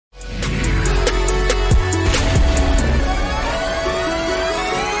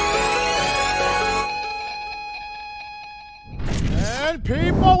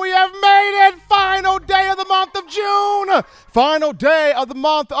people, we have made it! Final day of the month of June! Final day of the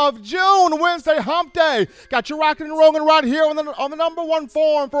month of June, Wednesday hump day. Got you rocking and rolling right here on the number one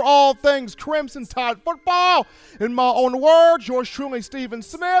forum for all things Crimson Tide football. In my own words, yours truly, Stephen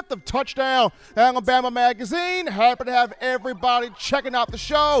Smith of Touchdown Alabama Magazine. Happy to have everybody checking out the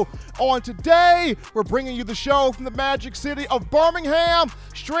show. On today, we're bringing you the show from the magic city of Birmingham,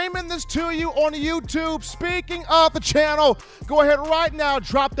 streaming this to you on YouTube. Speaking of the channel, go ahead right now,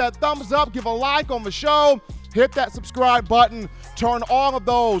 drop that thumbs up, give a like on the show, hit that subscribe button, turn all of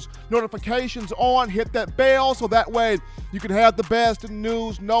those notifications on, hit that bell so that way you can have the best in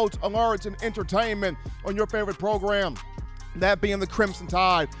news, notes, alerts, and entertainment on your favorite program. That being the Crimson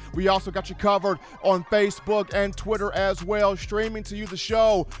Tide. We also got you covered on Facebook and Twitter as well, streaming to you the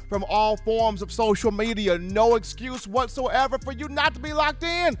show from all forms of social media. No excuse whatsoever for you not to be locked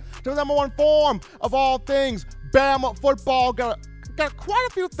in to the number one forum of all things Bama football. Got quite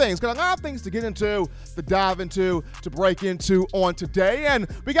a few things, got a lot of things to get into, to dive into, to break into on today. And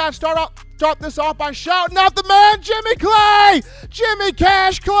we got to start this off by shouting out the man, Jimmy Clay! Jimmy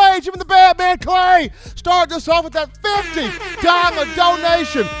Cash Clay, Jimmy the Bad Man Clay. Start this off with that $50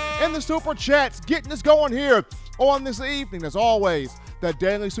 donation in the Super Chats, getting us going here on this evening. As always, that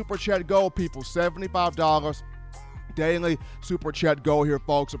daily Super Chat goal, people, $75. Daily Super Chat go here,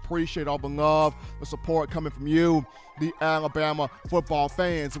 folks. Appreciate all the love, the support coming from you, the Alabama football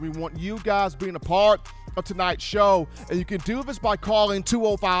fans. And we want you guys being a part of tonight's show. And you can do this by calling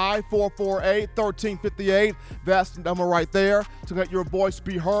 205-448-1358. That's the number right there to let your voice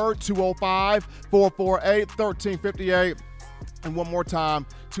be heard, 205-448-1358. And one more time,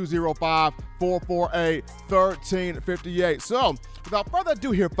 205-448-1358. So, without further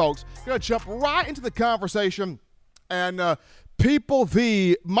ado here, folks, we're going to jump right into the conversation. And people,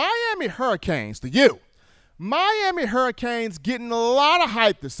 the Miami Hurricanes, Miami Hurricanes getting a lot of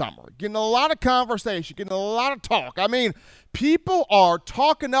hype this summer, getting a lot of conversation, getting a lot of talk. I mean, people are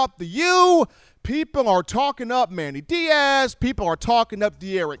talking up the U. People are talking up Manny Diaz. People are talking up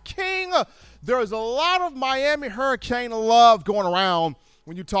D'Eriq King. There's a lot of Miami Hurricane love going around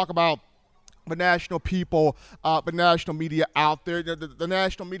when you talk about the national people, the national media out there, the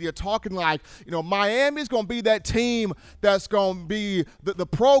national media talking like, Miami's going to be that team that's going to be the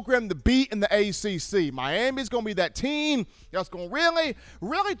program to beat in the ACC. Miami's going to be that team that's going to really,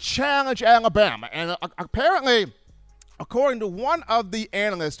 really challenge Alabama. And apparently, according to one of the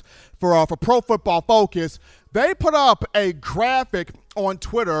analysts for Pro Football Focus, they put up a graphic on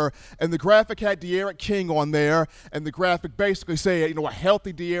Twitter, and the graphic had D'Eriq King on there, and the graphic basically said, a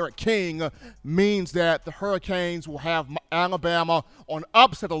healthy D'Eriq King means that the Hurricanes will have Alabama on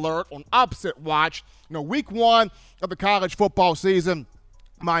upset alert, on upset watch. Week one of the college football season,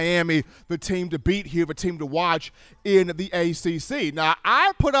 Miami, the team to beat here, the team to watch in the ACC. Now,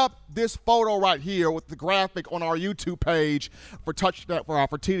 I put up this photo right here with the graphic on our YouTube page for Touchdown for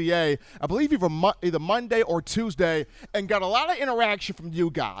TDA, I believe either Monday or Tuesday, and got a lot of interaction from you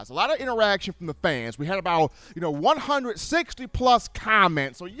guys, a lot of interaction from the fans. We had about 160-plus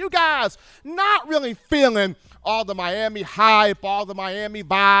comments. So you guys not really feeling all the Miami hype, all the Miami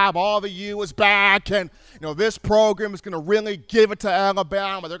vibe, all the U is back, and this program is going to really give it to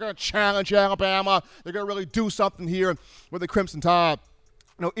Alabama. They're going to challenge Alabama. They're going to really do something here with the Crimson Tide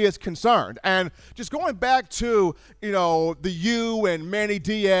is concerned. And just going back to, the U and Manny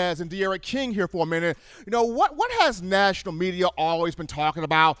Diaz and D'Eriq King here for a minute, what has national media always been talking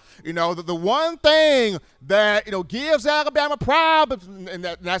about? The one thing that, gives Alabama problems, and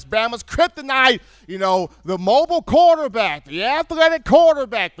that's Bama's kryptonite, the mobile quarterback, the athletic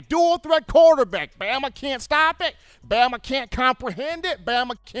quarterback, the dual threat quarterback. Bama can't stop it. Bama can't comprehend it.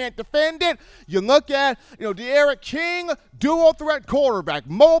 Bama can't defend it. You look at, D'Eriq King, dual threat quarterback,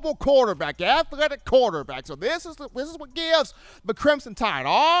 mobile quarterback, athletic quarterback. So this is what gives the Crimson Tide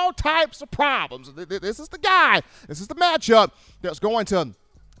all types of problems. This is the guy. This is the matchup that's going to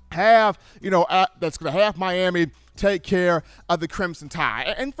have, that's going to have Miami take care of the Crimson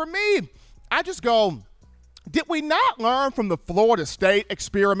Tide. And for me, I just go, did we not learn from the Florida State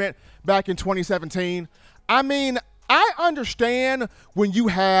experiment back in 2017? I mean, I understand when you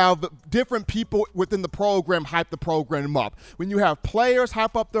have different people within the program hype the program up. When you have players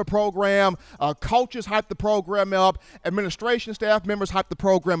hype up their program, coaches hype the program up, administration staff members hype the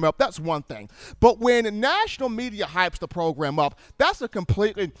program up, that's one thing. But when national media hypes the program up, that's a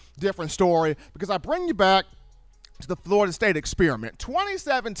completely different story, because I bring you back to the Florida State experiment.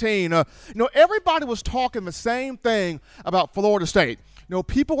 2017, everybody was talking the same thing about Florida State.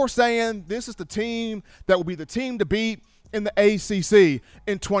 People were saying this is the team that will be the team to beat in the ACC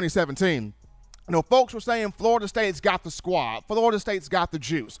in 2017. Folks were saying Florida State's got the squad. Florida State's got the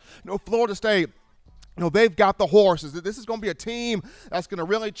juice. Florida State, they've got the horses. This is going to be a team that's going to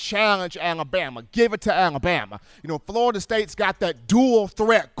really challenge Alabama, give it to Alabama. Florida State's got that dual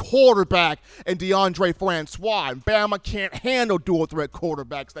threat quarterback in DeAndre Francois. And Bama can't handle dual threat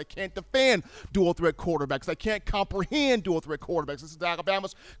quarterbacks. They can't defend dual threat quarterbacks. They can't comprehend dual threat quarterbacks. This is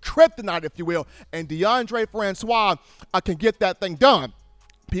Alabama's kryptonite, if you will. And DeAndre Francois can get that thing done.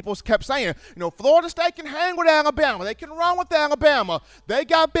 People kept saying, Florida State can hang with Alabama. They can run with Alabama. They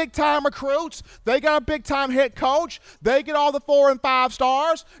got big-time recruits. They got a big-time head coach. They get all the 4 and 5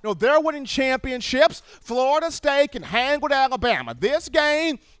 stars. They're winning championships. Florida State can hang with Alabama. This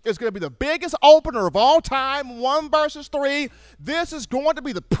game is going to be the biggest opener of all time, 1 versus 3. This is going to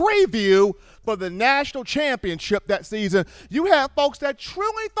be the preview for the national championship that season. You have folks that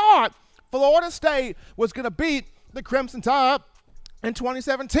truly thought Florida State was going to beat the Crimson Tide in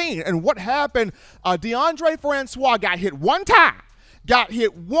 2017. And what happened, DeAndre Francois got hit one time. Got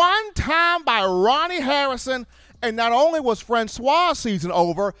hit one time by Ronnie Harrison, and not only was Francois' season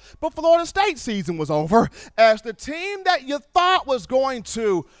over, but Florida State's season was over, as the team that you thought was going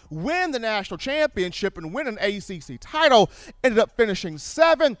to win the national championship and win an ACC title ended up finishing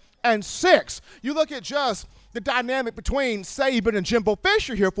 7-6. You look at just the dynamic between Saban and Jimbo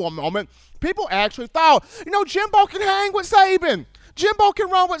Fisher here for a moment. People actually thought, Jimbo can hang with Saban. Jimbo can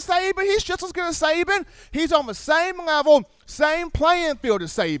run with Saban. He's just as good as Saban. He's on the same level, same playing field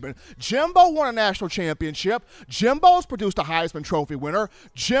as Saban. Jimbo won a national championship. Jimbo's produced a Heisman Trophy winner.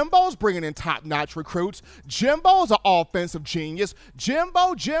 Jimbo's bringing in top-notch recruits. Jimbo's an offensive genius.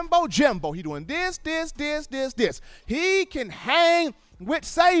 Jimbo. He doing this. He can hang with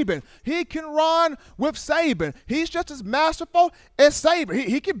Saban. He can run with Saban. He's just as masterful as Saban.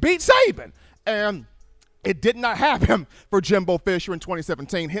 He can beat Saban. And it did not happen for Jimbo Fisher in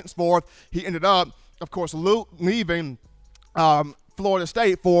 2017. Henceforth, he ended up, of course, leaving Florida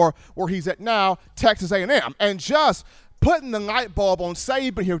State for where he's at now, Texas A&M. And just putting the light bulb on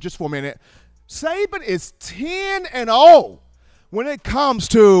Saban here just for a minute, Saban is 10-0 when it comes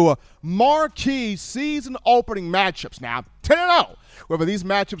to marquee season opening matchups. Now, 10-0, whether these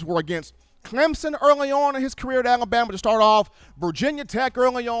matchups were against Clemson early on in his career at Alabama to start off, Virginia Tech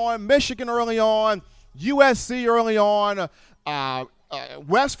early on, Michigan early on, USC early on,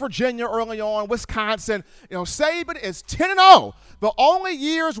 West Virginia early on, Wisconsin. Saban is 10-0. The only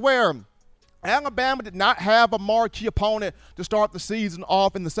years where Alabama did not have a marquee opponent to start the season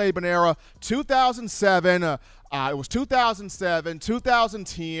off in the Saban era, 2007, it was 2007,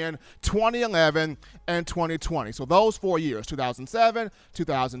 2010, 2011, and 2020. So those 4 years, 2007,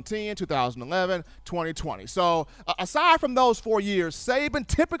 2010, 2011, 2020. So aside from those 4 years, Saban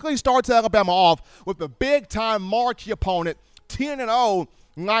typically starts Alabama off with a big-time marquee opponent, 10-0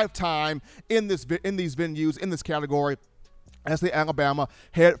 lifetime in these venues, in this category, as the Alabama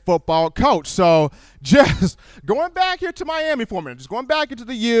head football coach. So just going back here to Miami for a minute, just going back into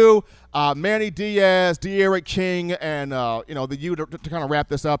the U, Manny Diaz, D'Eriq King, and, the U to kind of wrap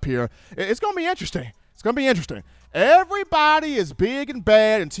this up here. It's going to be interesting. It's going to be interesting. Everybody is big and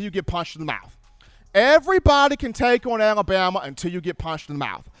bad until you get punched in the mouth. Everybody can take on Alabama until you get punched in the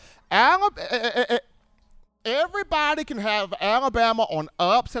mouth. Everybody can have Alabama on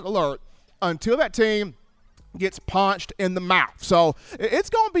upset alert until that team gets punched in the mouth. So it's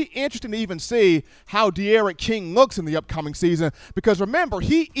going to be interesting to even see how D'Eriq King looks in the upcoming season, because remember,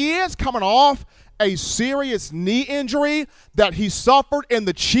 he is coming off a serious knee injury that he suffered in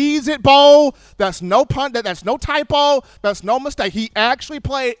the Cheez-It Bowl. That's no pun, that's no typo, that's no mistake. He actually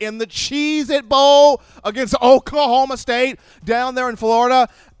played in the Cheez-It Bowl against Oklahoma State down there in Florida,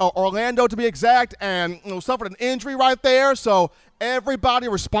 Orlando to be exact, and suffered an injury right there. So everybody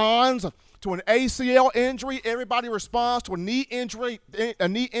responds to an ACL injury. Everybody responds to a knee injury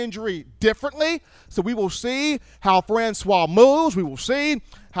differently. So we will see how Francois moves. We will see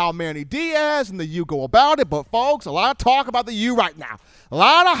how Manny Diaz and the U go about it. But, folks, a lot of talk about the U right now. A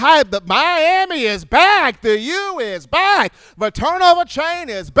lot of hype that Miami is back. The U is back. The turnover chain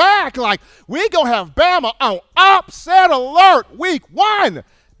is back. Like, we going to have Bama on upset alert week 1.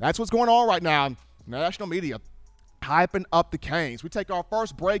 That's what's going on right now. National media hyping up the Canes. We take our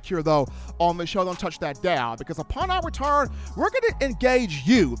first break here, though, on the show. Don't touch that dial, because upon our return, we're going to engage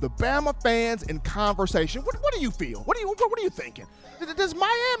you, the Bama fans, in conversation. What do you feel? What are you thinking? Does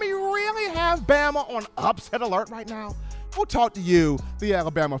Miami really have Bama on upset alert right now? We'll talk to you, the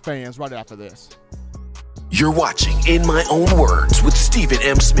Alabama fans, right after this. You're watching In My Own Words with Stephen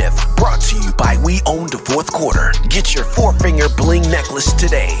M. Smith, brought to you by We Own the Fourth Quarter. Get your 4-finger bling necklace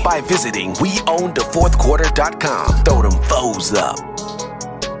today by visiting weownthefourthquarter.com. Throw them foes up.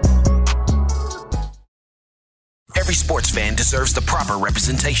 sports fan deserves the proper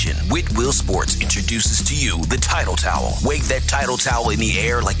representation. Whitwell Sports introduces to you the Title Towel. Wave that Title Towel in the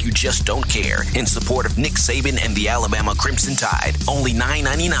air like you just don't care in support of Nick Saban and the Alabama Crimson Tide. Only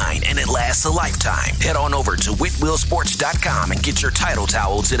 $9.99 and it lasts a lifetime. Head on over to whitwellsports.com and get your Title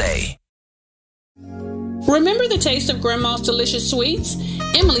Towel today. Remember the taste of Grandma's delicious sweets?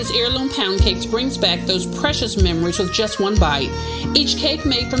 Emily's Heirloom Pound Cakes brings back those precious memories with just one bite. Each cake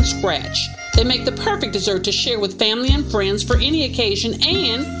made from scratch. They make the perfect dessert to share with family and friends for any occasion,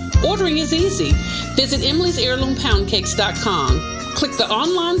 and ordering is easy. Visit Emily'sHeirloomPoundCakes.com. Click the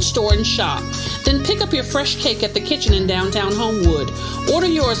online store and shop. Then pick up your fresh cake at the kitchen in downtown Homewood. Order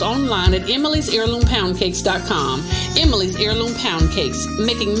yours online at Emily'sHeirloomPoundCakes.com. Emily's Heirloom Pound Cakes,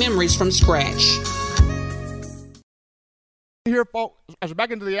 making memories from scratch. Here, folks, as we're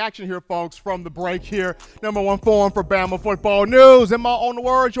back into the action here, folks, from the break here, number one forum for Bama football news. In my own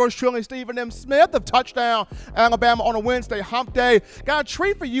words, yours truly, Stephen M. Smith of Touchdown Alabama on a Wednesday hump day. Got a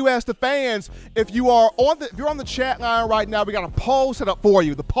treat for you as the fans. If you're on the chat line right now, we got a poll set up for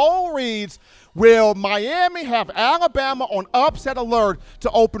you. The poll reads: will Miami have Alabama on upset alert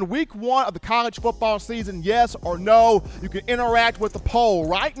to open week 1 of the college football season, yes or no? You can interact with the poll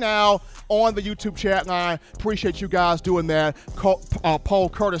right now on the YouTube chat line. Appreciate you guys doing that. Poll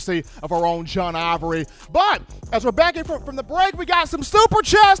courtesy of our own John Ivory. But as we're back in from the break, we got some super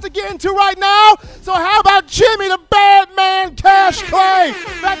chats to get into right now. So how about Jimmy the Badman Cash Clay?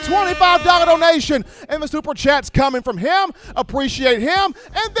 That $25 donation and the super chats coming from him. Appreciate him.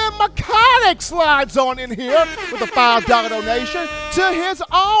 And then Mechanic slides on in here with a $5 donation to his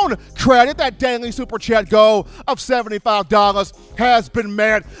own credit. That daily super chat goal of $75 has been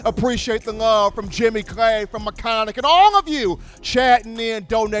met. Appreciate the love from Jimmy Clay, from Mechanic, and all of you chatting in,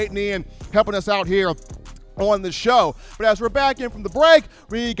 donating in, helping us out here on the show. But as we're back in from the break,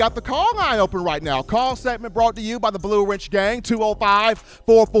 we got the call line open right now. Call segment brought to you by the Blue Wrench Gang,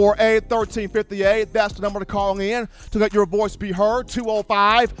 205-448-1358. That's the number to call in to let your voice be heard,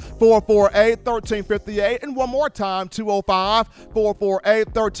 205-448-1358. And one more time,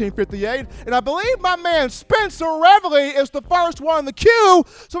 205-448-1358. And I believe my man Spencer Reveley is the first one in the queue.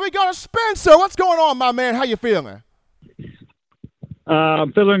 So we go to Spencer. What's going on, my man? How you feeling?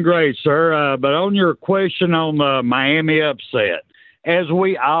 I'm feeling great, sir. But on your question on the Miami upset, as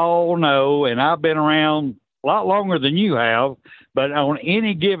we all know, and I've been around a lot longer than you have, but on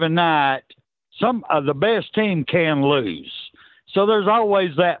any given night, some of the best team can lose. So there's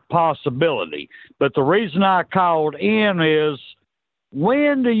always that possibility. But the reason I called in is,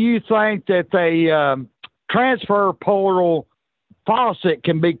 when do you think that the transfer portal faucet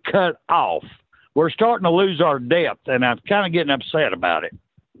can be cut off? We're starting to lose our depth, and I'm kind of getting upset about it.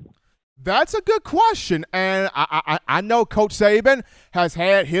 That's a good question, and I know Coach Saban has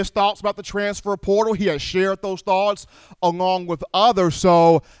had his thoughts about the transfer portal. He has shared those thoughts along with others,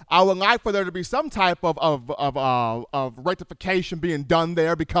 so I would like for there to be some type of rectification being done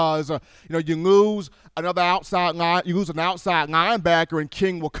there, because you lose another outside line, you lose an outside linebacker in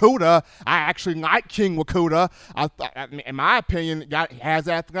King Wakuda. I actually like King Wakuda. In my opinion, has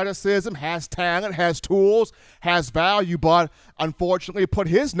athleticism, has talent, has tools, has value, but unfortunately put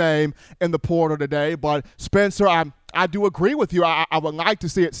his name in the portal today. But Spencer, I do agree with you. I would like to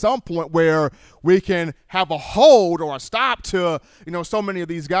see at some point where we can have a hold or a stop to, so many of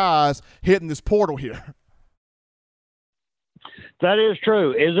these guys hitting this portal here. That is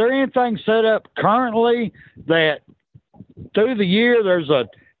true. Is there anything set up currently that through the year there's a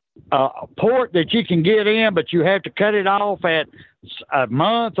port that you can get in, but you have to cut it off at a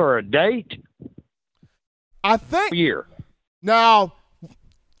month or a date? I think year. Now,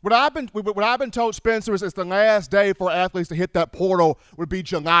 what I've been told, Spencer, is it's the last day for athletes to hit that portal would be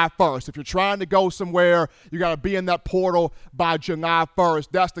July 1st. If you're trying to go somewhere, you got to be in that portal by July 1st.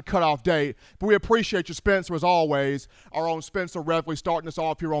 That's the cutoff date. But we appreciate you, Spencer, as always. Our own Spencer Reveley starting us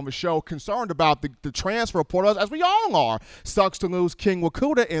off here on the show, concerned about the transfer portal, as we all are. Sucks to lose King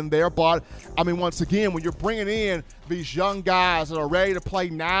Wakuda in there, but, once again, when you're bringing in these young guys that are ready to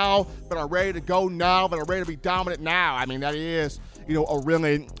play now, that are ready to go now, that are ready to be dominant now, that is – a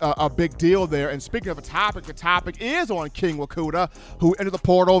really a big deal there. And speaking of the topic is on King Wakuda, who entered the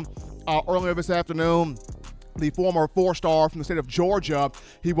portal earlier this afternoon. The former four-star from the state of Georgia.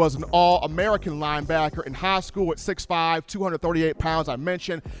 He was an All-American linebacker in high school at 6'5", 238 pounds. I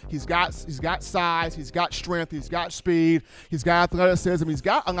mentioned he's got size, he's got strength, he's got speed, he's got athleticism, he's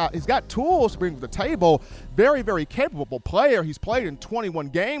got tools to bring to the table. Very, very capable player. He's played in 21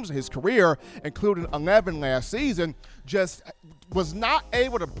 games in his career, including 11 last season. Just was not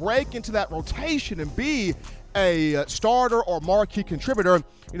able to break into that rotation and be a starter or marquee contributor,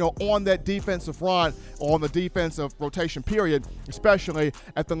 on that defensive front, on the defensive rotation period, especially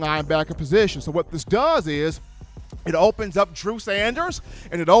at the linebacker position. So what this does is it opens up Drew Sanders,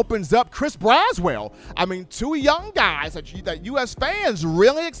 and it opens up Chris Braswell. I mean, two young guys that U.S. fans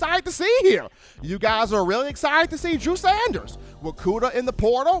really excited to see here. You guys are really excited to see Drew Sanders. Wakuda in the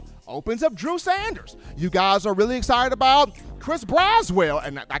portal opens up Drew Sanders. You guys are really excited about Chris Braswell.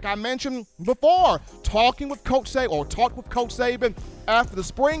 And like I mentioned before, talked with Coach Saban after the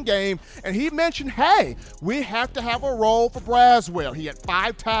spring game, and he mentioned, hey, we have to have a role for Braswell. He had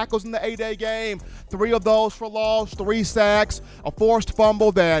 5 tackles in the A-Day game, 3 of those for loss, 3 sacks, a forced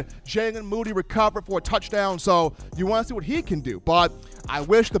fumble that Jalen Moody recovered for a touchdown. So you want to see what he can do. But I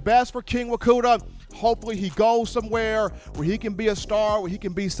wish the best for King Wakuda. Hopefully he goes somewhere where he can be a star, where he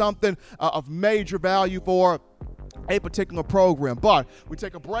can be something of major value for a particular program. But we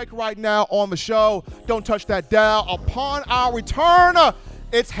take a break right now on the show. Don't touch that dial. Upon our return,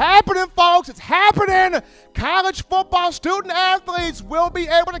 it's happening, folks. It's happening. College football student athletes will be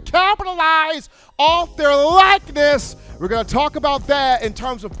able to capitalize off their likeness. We're going to talk about that in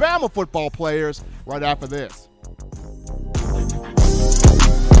terms of Bama football players right after this.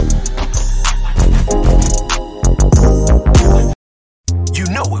 You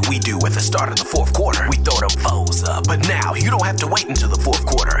know what we do at the start of the fourth quarter. We throw them foes up. But now you don't have to wait until the fourth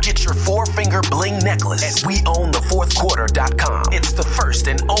quarter. Get your 4-finger bling necklace at WeOwnTheFourthQuarter.com. It's the first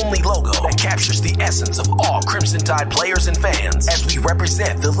and only logo that captures the essence of all Crimson Tide players and fans as we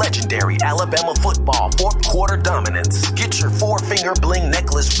represent the legendary Alabama football fourth quarter dominance. Get your 4-finger bling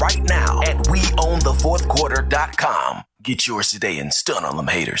necklace right now at WeOwnTheFourthQuarter.com. Get yours today and stun on them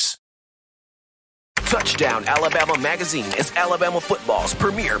haters. Touchdown Alabama Magazine is Alabama football's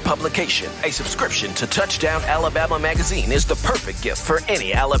premier publication. A subscription to Touchdown Alabama Magazine is the perfect gift for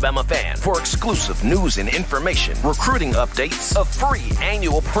any Alabama fan. For exclusive news and information, recruiting updates, a free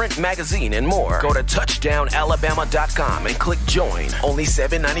annual print magazine, and more, go to touchdownalabama.com and click join. Only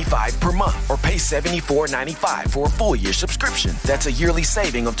 $7.95 per month, or pay $74.95 for a full year subscription. That's a yearly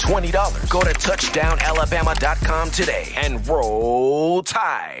saving of $20. Go to touchdownalabama.com today and roll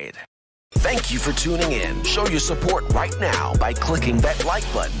Tide. Thank you for tuning in. Show your support right now by clicking that like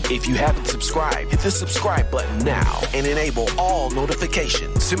button. If you haven't subscribed, hit the subscribe button now and enable all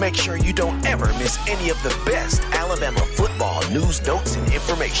notifications to make sure you don't ever miss any of the best Alabama football news, notes, and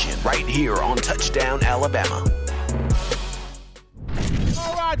information right here on Touchdown Alabama.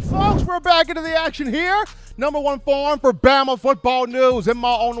 All right, folks, we're back into the action here. Number one forum for Bama football news. In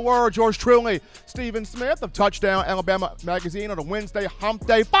my own words, yours truly, Stephen Smith of Touchdown Alabama Magazine on a Wednesday hump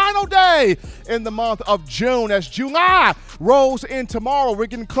day, final day in the month of June. As July rolls in tomorrow, we're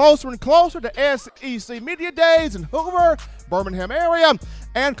getting closer and closer to SEC Media Days in Hoover, Birmingham area,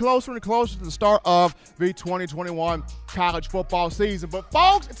 and closer and closer to the start of the 2021 college football season. But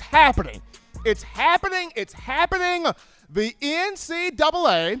folks, it's happening. It's happening. It's happening. The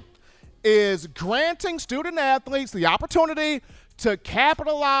NCAA is granting student athletes the opportunity to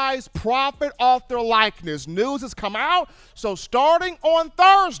capitalize, profit off their likeness. News has come out. So starting on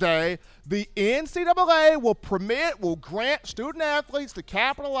Thursday, the NCAA will grant student athletes to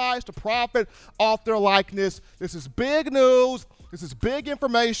capitalize, to profit off their likeness. This is big news. This is big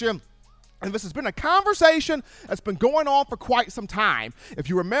information. And this has been a conversation that's been going on for quite some time. If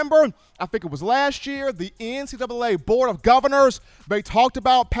you remember, I think it was last year, the NCAA Board of Governors, they talked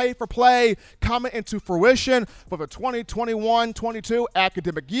about pay for play coming into fruition for the 2021-22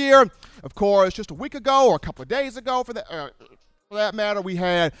 academic year. Of course, just a week ago or a couple of days ago, for that matter, we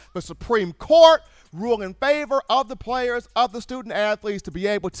had the Supreme Court rule in favor of the players, of the student athletes, to be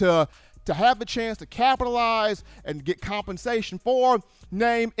able to have the chance to capitalize and get compensation for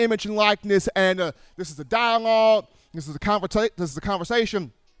name, image, and likeness. And this is a dialogue. This is a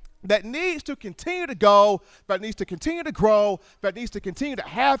conversation that needs to continue to go, that needs to continue to grow, that needs to continue to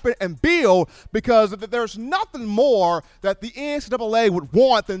happen and build, because there's nothing more that the NCAA would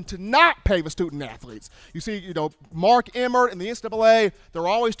want than to not pay the student athletes. You see, Mark Emmert and the NCAA, they're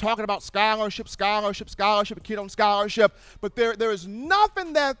always talking about scholarship, kid on scholarship, but there is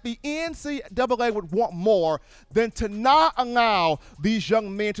nothing that the NCAA would want more than to not allow these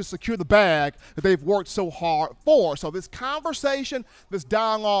young men to secure the bag that they've worked so hard for. So this conversation, this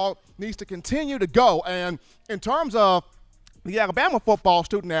dialogue needs to continue to go. And in terms of the Alabama football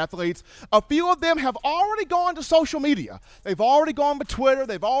student athletes, a few of them have already gone to social media. They've already gone to Twitter.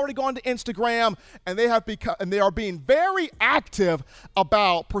 They've already gone to Instagram, and they are being very active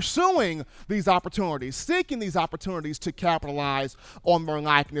about pursuing these opportunities, seeking these opportunities to capitalize on their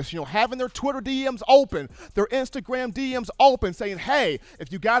likeness. Having their Twitter DMs open, their Instagram DMs open, saying, hey,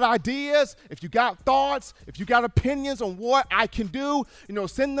 if you got ideas, if you got thoughts, if you got opinions on what I can do,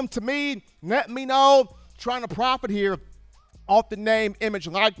 send them to me. Let me know. Trying to profit here off the name, image,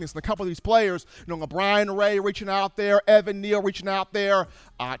 likeness. And a couple of these players, LeBron Ray reaching out there, Evan Neal reaching out there,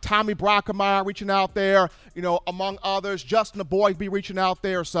 Tommy Brockemeyer reaching out there, among others, Justin the Boy be reaching out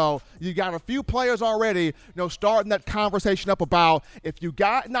there. So you got a few players already, starting that conversation up about, if you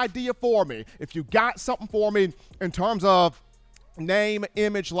got an idea for me, if you got something for me in terms of name,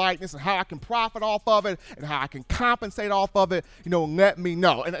 image, likeness, and how I can profit off of it and how I can compensate off of it, let me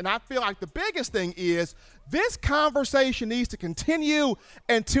know. And I feel like the biggest thing is this conversation needs to continue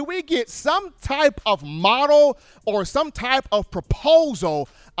until we get some type of model or some type of proposal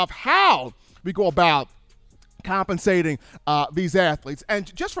of how we go about compensating these athletes.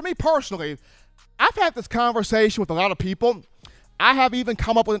 And just for me personally, I've had this conversation with a lot of people. I have even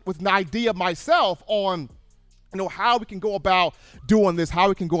come up with an idea myself on how we can go about doing this, how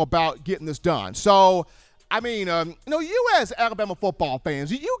we can go about getting this done. So, you as Alabama football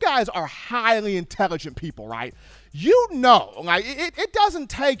fans, you guys are highly intelligent people, right? It doesn't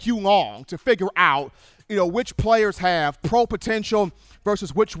take you long to figure out, which players have pro potential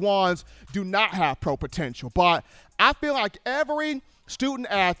versus which ones do not have pro potential. But I feel like every student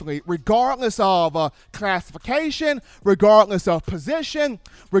athlete, regardless of classification, regardless of position,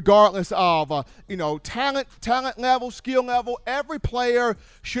 regardless of talent level, skill level, every player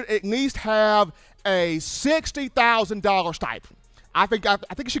should at least have a $60,000 stipend. I think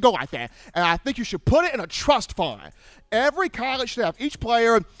it should go like that, and I think you should put it in a trust fund. Every college should have each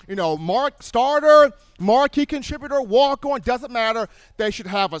player, starter, marquee contributor, walk-on, doesn't matter. They should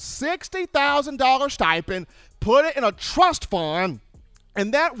have a $60,000 stipend. Put it in a trust fund.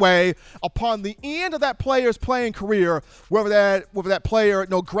 And that way, upon the end of that player's playing career, whether that player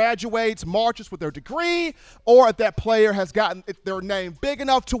graduates, marches with their degree, or if that player has gotten their name big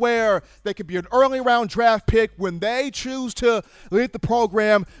enough to where they could be an early round draft pick when they choose to leave the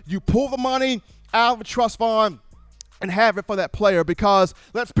program, you pull the money out of the trust fund and have it for that player. Because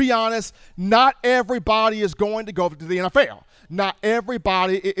let's be honest, not everybody is going to go to the NFL. Not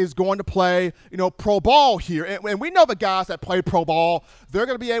everybody is going to play, pro ball here. And we know the guys that play pro ball, they're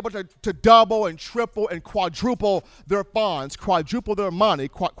going to be able to double and triple and quadruple their funds, quadruple their money,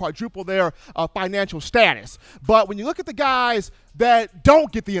 quadruple their financial status. But when you look at the guys that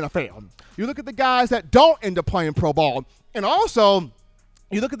don't get the NFL, you look at the guys that don't end up playing pro ball, and also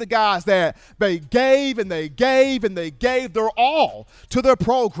you look at the guys that they gave their all to their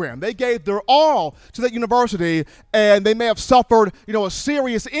program. They gave their all to that university, and they may have suffered, a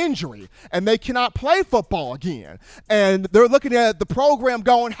serious injury, and they cannot play football again. And they're looking at the program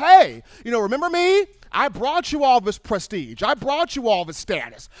going, hey, remember me? I brought you all this prestige. I brought you all this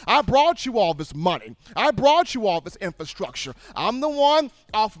status. I brought you all this money. I brought you all this infrastructure. I'm the one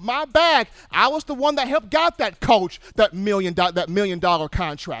off my back. I was the one that helped got that coach that $1 million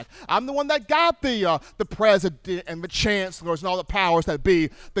contract. I'm the one that got the president and the chancellors and all the powers that be,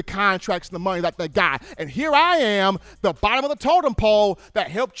 the contracts and the money that they got. And here I am, the bottom of the totem pole that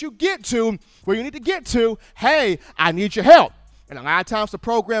helped you get to where you need to get to. Hey, I need your help. And a lot of times the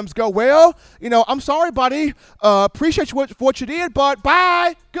programs go, well, I'm sorry, buddy. Appreciate you for what you did, but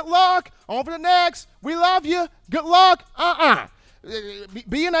bye. Good luck. On for the next. We love you. Good luck.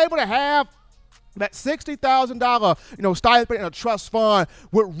 Being able to have that $60,000, stipend in a trust fund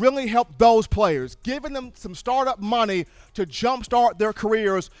would really help those players, giving them some startup money to jumpstart their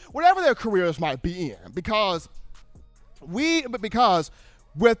careers, whatever their careers might be in. Because without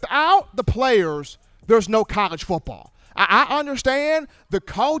the players, there's no college football. I understand the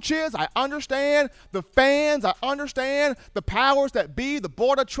coaches, I understand the fans, I understand the powers that be, the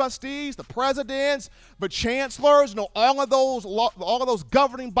board of trustees, the presidents, the chancellors, all of those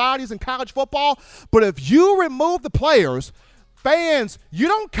governing bodies in college football. But if you remove the players, fans, you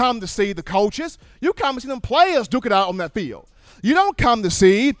don't come to see the coaches. You come to see them players duke it out on that field. You don't come to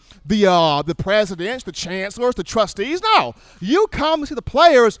see the presidents, the chancellors, the trustees. No, you come to see the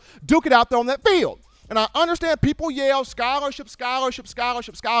players duke it out there on that field. And I understand people yell scholarship, scholarship,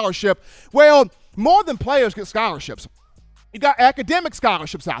 scholarship, scholarship. Well, more than players get scholarships. You got academic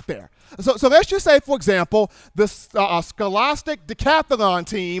scholarships out there. So let's just say, for example, the Scholastic Decathlon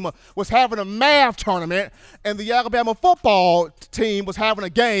team was having a math tournament, and the Alabama football team was having a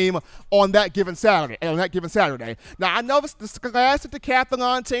game on that given Saturday. Now, I know the Scholastic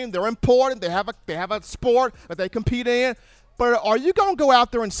Decathlon team, they're important. They have a sport that they compete in. But are you going to go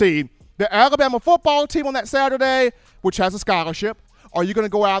out there and see the Alabama football team on that Saturday, which has a scholarship? Are you going to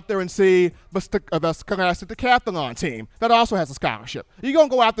go out there and see the Scholastic Decathlon team that also has a scholarship? You're going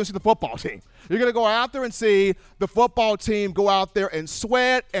to go out there and see the football team. You're going to go out there and see the football team go out there and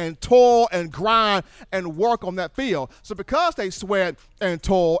sweat and toil and grind and work on that field. So because they sweat and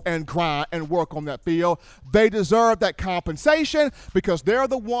toil and grind and work on that field, they deserve that compensation because they're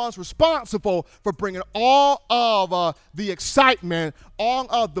the ones responsible for bringing all of the excitement, all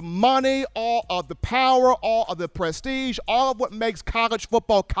of the money, all of the power, all of the prestige, all of what makes college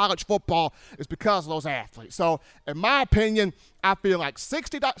football is because of those athletes. So in my opinion, I feel like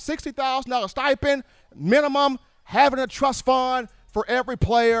 $60,000 stipend minimum, having a trust fund for every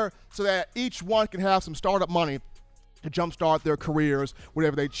player so that each one can have some startup money to jumpstart their careers,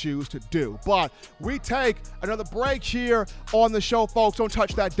 whatever they choose to do. But we take another break here on the show, folks. Don't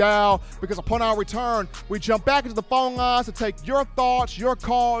touch that dial, because upon our return, we jump back into the phone lines to take your thoughts, your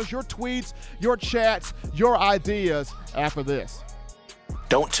calls, your tweets, your chats, your ideas after this.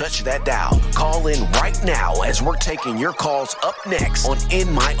 Don't touch that dial. Call in right now as we're taking your calls up next on In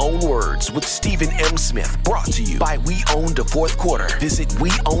My Own Words with Stephen M. Smith, brought to you by We Own the Fourth Quarter. Visit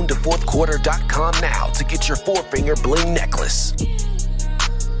WeOwnTheFourthQuarter.com now to get your four-finger bling necklace.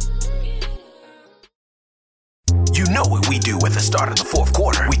 You know what we do at the start of the fourth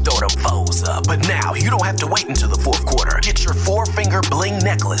quarter. We throw them foes up. But now you don't have to wait until the fourth quarter. Get your four-finger bling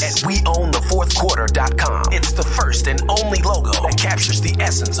necklace at WeOwnTheFourthQuarter.com. It's the first and only logo that captures the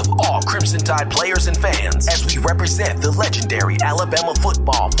essence of all Crimson Tide players and fans as we represent the legendary Alabama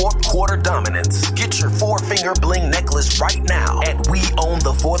football fourth quarter dominance. Get your four-finger bling necklace right now at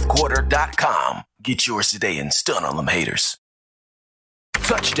WeOwnTheFourthQuarter.com. Get yours today and stun on them haters.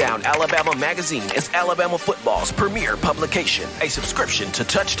 Touchdown Alabama Magazine is Alabama football's premier publication. A subscription to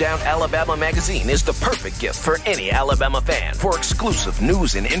Touchdown Alabama Magazine is the perfect gift for any Alabama fan. For exclusive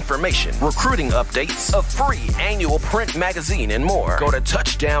news and information, recruiting updates, a free annual print magazine, and more, go to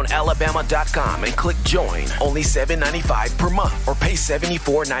touchdownalabama.com and click join. Only $7.95 per month, or pay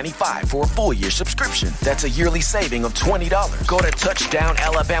 $74.95 for a full year subscription. That's a yearly saving of $20. Go to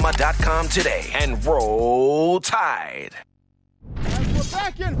touchdownalabama.com today and roll Tide. As we're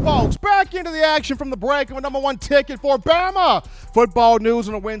back in, folks, back into the action from the break, and the number one ticket for Bama football news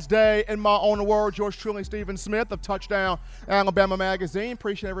on a Wednesday. In my own words, yours truly, Stephen Smith of Touchdown Alabama Magazine.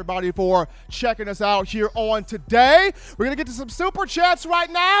 Appreciate everybody for checking us out here on today. We're going to get to some super chats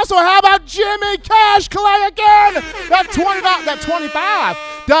right now, so how about Jimmy Cash Clay again? That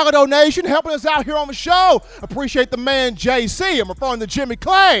 $25 donation helping us out here on the show. Appreciate the man JC. I'm referring to Jimmy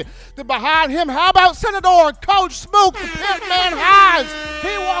Clay. Then behind him, how about Senator Coach Smook, the Pit Man Hines?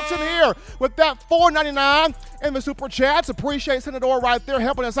 He walks in here with that $4.99 in the super chats. Appreciate Senator right there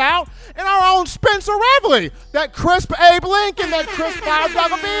helping us out. And our own Spencer Revley, that crisp Abe Lincoln, that crisp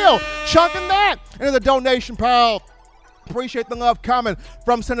 $5 bill, chunking that into the donation pile. Appreciate the love coming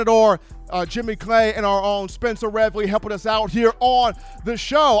from Senator Jimmy Clay and our own Spencer Revley helping us out here on the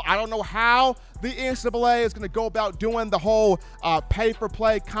show. I don't know how the NCAA is going to go about doing the whole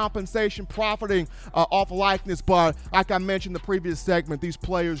pay-for-play compensation profiting off likeness, but like I mentioned in the previous segment, these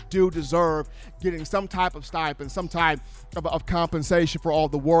players do deserve getting some type of stipend, some type of compensation for all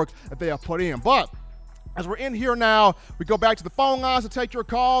the work that they have put in. But as we're in here now, we go back to the phone lines to take your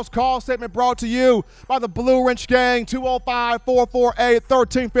calls. Call segment brought to you by the Blue Wrench Gang,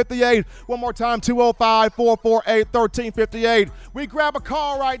 205-448-1358. One more time, 205-448-1358. We grab a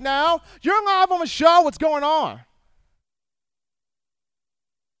call right now. You're live on the show. What's going on?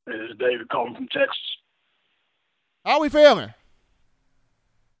 This is David calling from Texas. How are we feeling?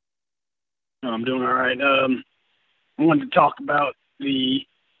 I'm doing all right. I wanted to talk about the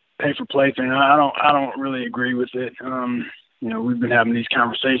pay-for-play thing. I don't really agree with it. We've been having these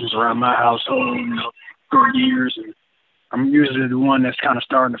conversations around my household, for years, and I'm usually the one that's kind of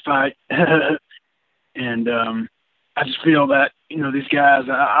starting to fight. And I just feel that, these guys,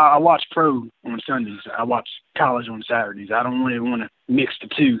 I watch pro on Sundays. I watch college on Saturdays. I don't really want to mix the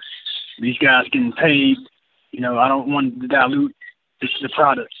two. These guys getting paid, I don't want to dilute the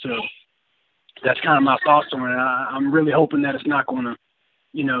product. So that's kind of my thoughts on it. I'm really hoping that it's not going to,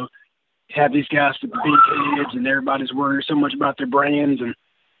 have these guys with the big heads and everybody's worried so much about their brands, and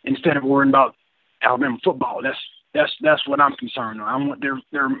instead of worrying about Alabama football. That's what I'm concerned with. I want their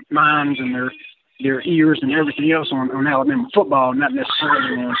minds and their their ears and everything else on Alabama football, not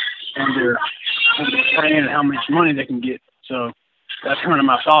necessarily on their brand and how much money they can get. So that's kind of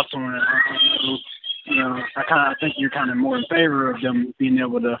my thoughts on it. I think you're kind of more in favor of them being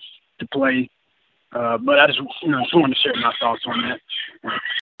able to play. But I just wanted to share my thoughts on that.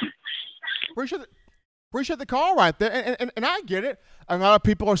 Appreciate the call right there, and I get it. A lot of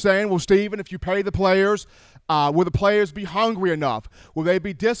people are saying, well, Steven, if you pay the players, will the players be hungry enough? Will they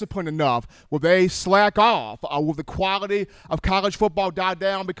be disciplined enough? Will they slack off? Will the quality of college football die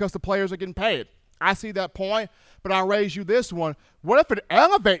down because the players are getting paid? I see that point, but I'll raise you this one. What if it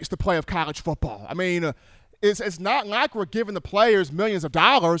elevates the play of college football? I mean, it's not like we're giving the players millions of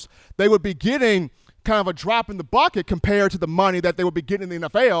dollars. They would be getting kind of a drop in the bucket compared to the money that they would be getting in the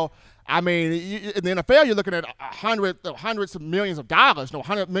NFL. I mean, in the NFL, you're looking at hundreds of millions of dollars,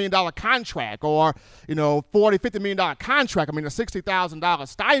 $100 million contract or, $40, $50 million contract. I mean, a $60,000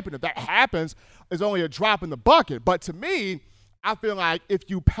 stipend, if that happens, is only a drop in the bucket. But to me, I feel like if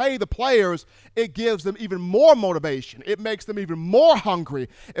you pay the players, it gives them even more motivation. It makes them even more hungry.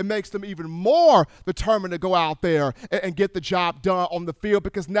 It makes them even more determined to go out there and get the job done on the field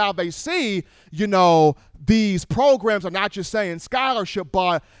because now they see, these programs are not just saying scholarship,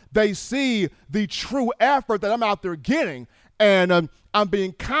 but they see the true effort that I'm out there getting. And I'm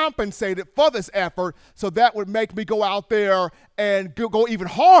being compensated for this effort, so that would make me go out there and go even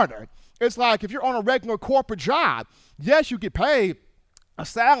harder. It's like if you're on a regular corporate job, yes, you get paid a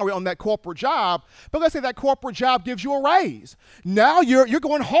salary on that corporate job, but let's say that corporate job gives you a raise. Now you're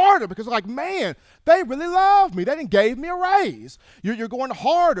going harder because like, man, they really love me. They didn't gave me a raise. You're going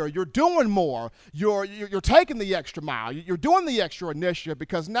harder. You're doing more. You're taking the extra mile. You're doing the extra initiative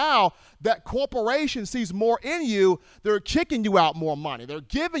because now that corporation sees more in you. They're kicking you out more money. They're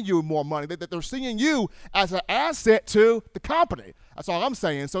giving you more money. They're seeing you as an asset to the company. That's all I'm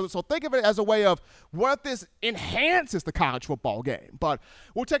saying. So think of it as a way of what if this enhances the college football game. But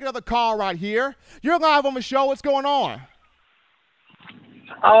we'll take another call right here. You're live on the show. What's going on?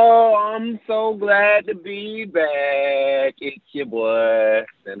 Oh, I'm so glad to be back. It's your boy,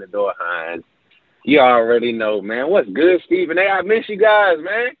 Senator Hines. You already know, man. What's good, Stephen? Hey, I miss you guys,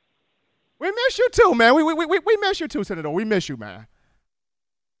 man. We miss you too, man. We miss you too, Senator. We miss you, man.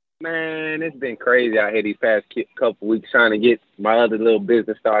 Man, it's been crazy out here these past couple weeks trying to get my other little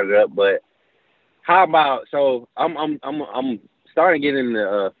business started up. But how about I'm starting to get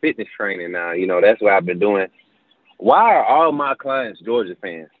into fitness training now. That's what I've been doing. Why are all my clients Georgia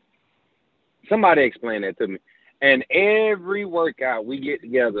fans? Somebody explain that to me. And every workout we get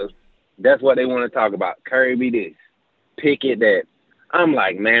together, that's what they want to talk about. Kirby this, Pickett that. I'm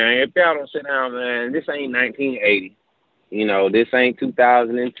like, man, if y'all don't sit down, man, this ain't 1980. This ain't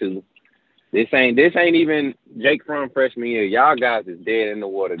 2002. This ain't even Jake Fromm freshman year. Y'all guys is dead in the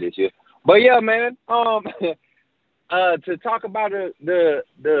water this year. But yeah, man. To talk about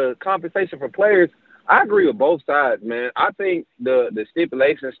the compensation for players, I agree with both sides, man. I think the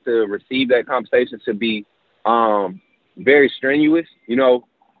stipulations to receive that compensation should be very strenuous.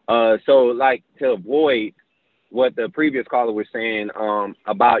 So like to avoid what the previous caller was saying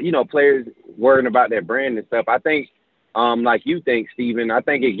about players worrying about their brand and stuff. I think. Like you think, Steven, I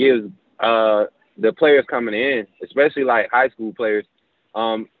think it gives the players coming in, especially like high school players,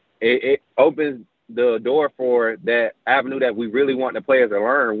 it opens the door for that avenue that we really want the players to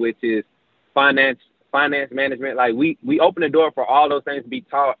learn, which is finance management. Like we open the door for all those things to be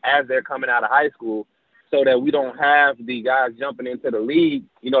taught as they're coming out of high school so that we don't have the guys jumping into the league,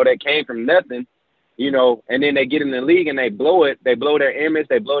 that came from nothing, and then they get in the league and they blow it. They blow their image.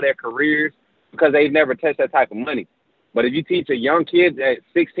 They blow their careers because they've never touched that type of money. But if you teach a young kid at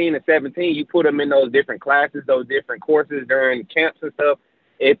 16 and 17, you put them in those different classes, those different courses during camps and stuff.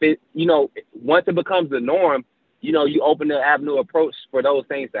 If it, once it becomes the norm, you open the avenue approach for those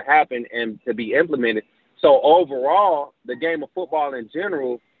things to happen and to be implemented. So overall, the game of football in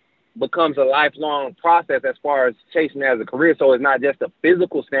general becomes a lifelong process as far as chasing as a career. So it's not just a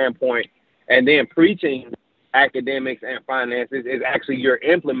physical standpoint and then preaching academics and finances. It's actually you're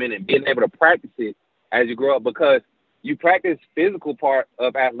implementing, being able to practice it as you grow up because you practice physical part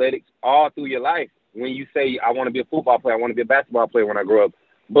of athletics all through your life. When you say, I want to be a football player, I want to be a basketball player when I grow up.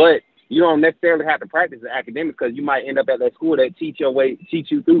 But you don't necessarily have to practice the academics because you might end up at that school that teach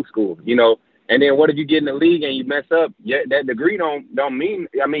you through school, And then what if you get in the league and you mess up? Yeah, that degree don't mean,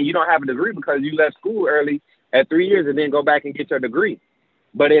 you don't have a degree because you left school early at 3 years and then go back and get your degree.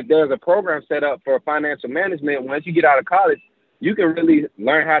 But if there's a program set up for financial management, once you get out of college, you can really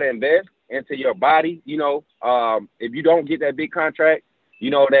learn how to invest into your body. If you don't get that big contract,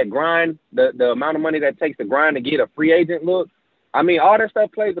 that grind, the amount of money that takes to grind to get a free agent look, I mean, all that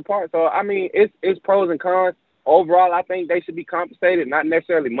stuff plays a part. So, I mean, it's pros and cons. Overall, I think they should be compensated, not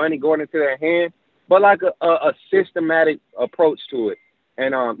necessarily money going into their hand, but like a systematic approach to it.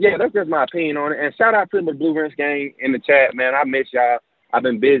 And, yeah, that's just my opinion on it. And shout out to the Blue Rinse gang in the chat, man. I miss y'all. I've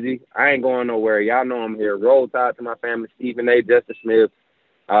been busy. I ain't going nowhere. Y'all know I'm here. Roll Tide to my family, Stephen A., Justin Smith,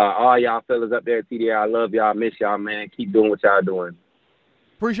 all y'all fellas up there at TDI. I love y'all. Miss y'all, man. Keep doing what y'all doing.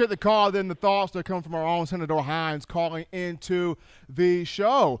 Appreciate the call, then the thoughts that come from our own Senator Hines calling into the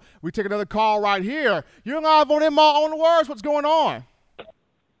show. We take another call right here. You're live on MR on the Words. What's going on?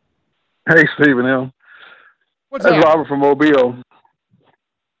 Hey, Stephen M. What's That's up? Robert from Mobile.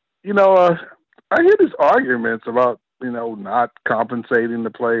 You know, I hear these arguments about, you know, not compensating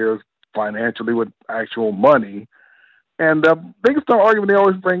the players financially with actual money. And the biggest argument they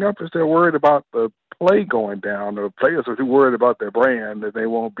always bring up is they're worried about the play going down. The players are too worried about their brand that they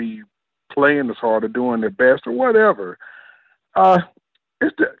won't be playing as hard or doing their best or whatever.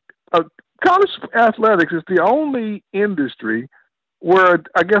 It's college athletics is the only industry where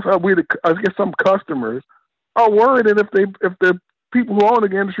I guess some customers are worried that if the people who own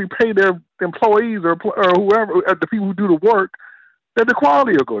the industry pay their employees or whoever, the people who do the work, that the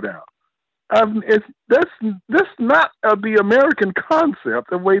quality will go down. That's not the American concept,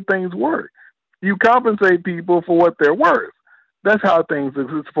 the way things work. You compensate people for what they're worth. That's how things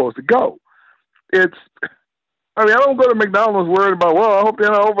are supposed to go. I don't go to McDonald's worried about, well, I hope they're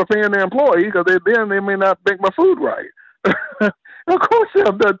not overpaying their employee because then they may not make my food right. Of course,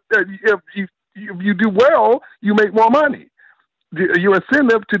 if you do well, you make more money. Your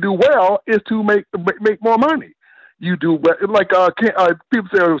incentive to do well is to make more money. You do like people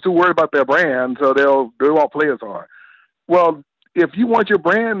say they're too worried about their brand, so they won't play as hard. Well, if you want your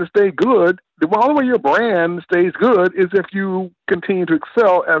brand to stay good, the only way your brand stays good is if you continue to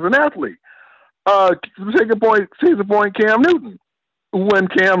excel as an athlete. Case in point, Cam Newton. When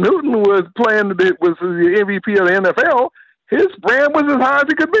Cam Newton was playing, was the MVP of the NFL, his brand was as high as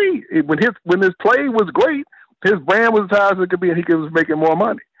it could be. When his play was great, his brand was as high as it could be, and he was making more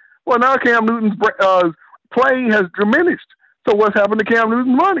money. Well, now Cam Newton's play has diminished. So what's happened to Cam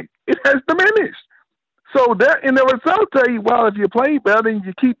Newton's money? It has diminished. So that in of itself tell you, well, if you play better and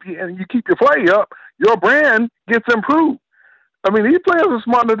you keep your play up, your brand gets improved. I mean, these players are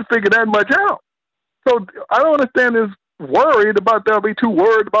smart enough to figure that much out. So I don't understand this they'll be too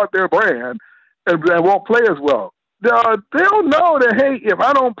worried about their brand and won't play as well. They'll know that, hey, if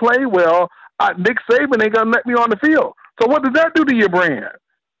I don't play well, Nick Saban ain't going to let me on the field. So what does that do to your brand?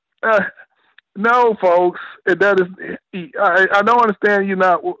 No, folks, I don't understand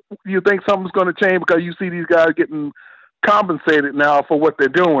you think something's going to change because you see these guys getting compensated now for what they're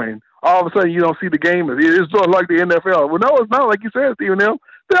doing. All of a sudden, you don't see the game. It's sort of like the NFL. Well, no, it's not like you said, Stephen M.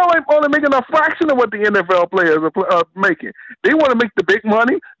 They're only making a fraction of what the NFL players are making. They want to make the big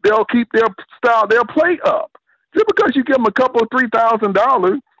money. They'll keep their play up. Just because you give them a couple of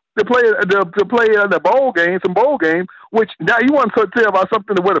 $3,000 to play in the bowl game, which now you want to tell about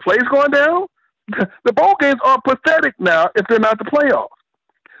something where the play's going down? The bowl games are pathetic now if they're not the playoffs.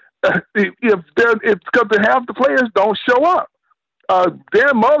 It's because half the players don't show up.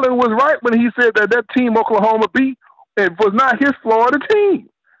 Dan Mullen was right when he said that team Oklahoma beat, it was not his Florida team.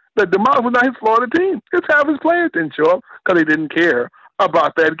 That DeMar was not his Florida team. It's half his players didn't show up because they didn't care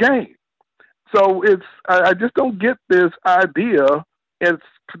about that game. So I just don't get this idea.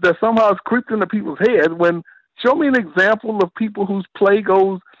 That somehow it's creeped into people's heads. When show me an example of people whose play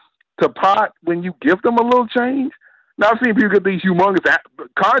goes to pot when you give them a little change. Now I've seen people get these humongous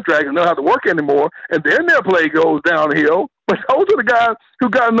contracts and don't have to work anymore, and then their play goes downhill. But those are the guys who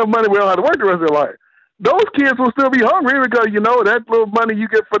got enough money where they don't have to work the rest of their life. Those kids will still be hungry because, that little money you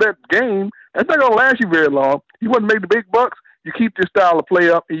get for that game, that's not going to last you very long. You want to make the big bucks, you keep your style of play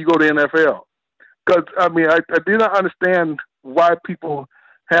up and you go to NFL. Because, I do not understand why people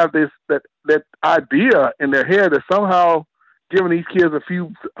have that idea in their head that somehow giving these kids a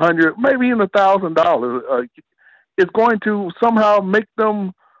few hundred, maybe even $1,000, is going to somehow make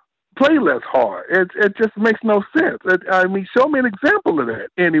them play less hard. It just makes no sense. Show me an example of that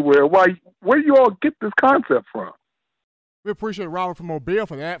anywhere. Where do you all get this concept from? We appreciate Robert from Mobile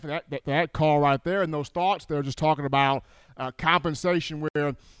for that call right there and those thoughts. They're just talking about compensation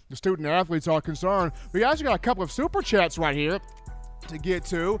where the student athletes are concerned. We actually got a couple of super chats right here to get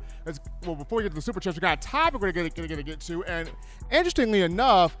to. Before we get to the super chats, we got a topic we're going to get to. And interestingly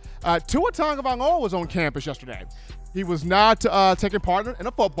enough, Tua Tagovailoa was on campus yesterday. He was not taking part in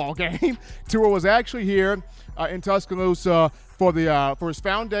a football game. Tua was actually here in Tuscaloosa for his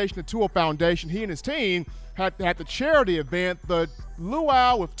foundation, the Tua Foundation. He and his team had the charity event, the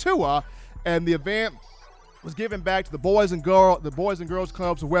Luau with Tua, and the event was given back to the Boys and Girls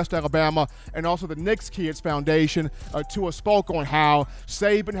Clubs of West Alabama and also the Knicks Kids Foundation. Tua spoke on how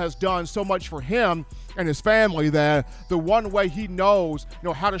Saban has done so much for him and his family that the one way he knows,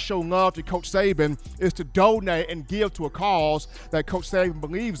 how to show love to Coach Saban is to donate and give to a cause that Coach Saban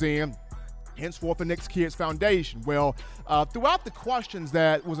believes in. Henceforth, the Knicks Kids Foundation. Well, throughout the questions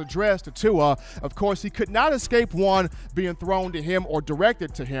that was addressed to Tua, of course, he could not escape one being thrown to him or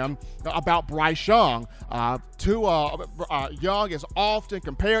directed to him about Bryce Young. Young is often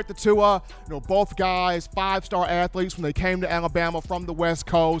compared to Tua. Both guys, 5-star athletes when they came to Alabama from the West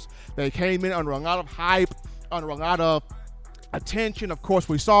Coast. They came in under a lot of hype, under a lot of attention. Of course,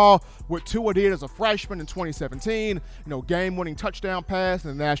 we saw what Tua did as a freshman in 2017, game-winning touchdown pass in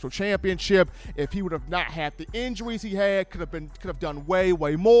the national championship. If he would have not had the injuries he had, could have done way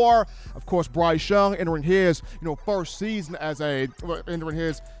more. Of course, Bryce Young entering his first season as a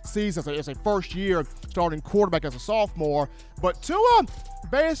first-year starting quarterback as a sophomore. But Tua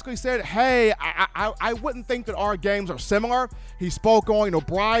basically said, hey, I wouldn't think that our games are similar. He spoke on,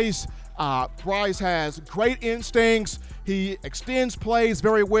 Bryce has great instincts. He extends plays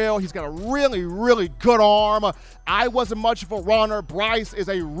very well. He's got a really, really good arm. I wasn't much of a runner. Bryce is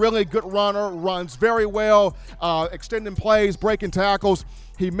a really good runner, runs very well, extending plays, breaking tackles.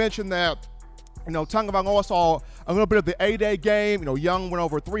 He mentioned that, Tagovailoa saw a little bit of the A-Day game. Young went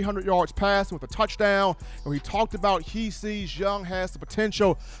over 300 yards passing with a touchdown. He talked about he sees Young has the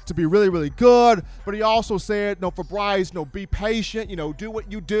potential to be really, really good. But he also said, for Bryce, be patient, do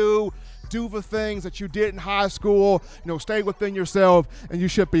what you do. Do the things that you did in high school, stay within yourself, and you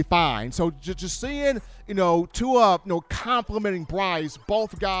should be fine. So just seeing, Tua, complimenting Bryce,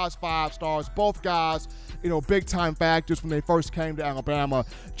 both guys 5 stars, both guys, big-time factors when they first came to Alabama,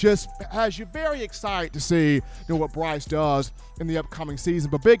 just has you very excited to see, what Bryce does in the upcoming season.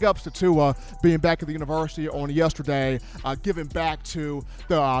 But big ups to Tua being back at the university on yesterday, giving back to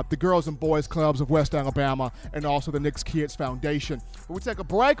the Girls and Boys Clubs of West Alabama and also the Knicks Kids Foundation. But we take a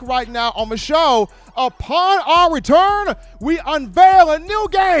break right now on the show. Upon our return, we unveil a new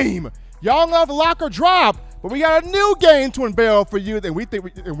game. Y'all love Lock or Drop, but we got a new game to unveil for you, and we think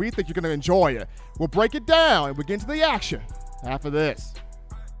you're going to enjoy it. We'll break it down and we'll get into the action after this.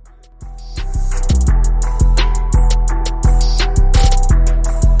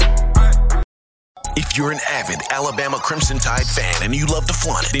 If you're an avid Alabama Crimson Tide fan and you love to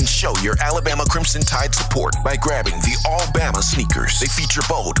flaunt it, then show your Alabama Crimson Tide support by grabbing the All-Bama sneakers. They feature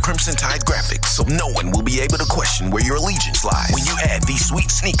bold Crimson Tide graphics, so no one will be able to question where your allegiance lies. When you add these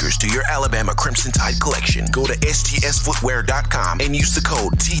sweet sneakers to your Alabama Crimson Tide collection, go to STSFootwear.com and use the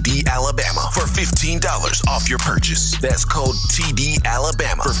code TDAlabama for $15 off your purchase. That's code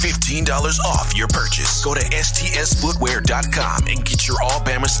TDAlabama for $15 off your purchase. Go to STSFootwear.com and get your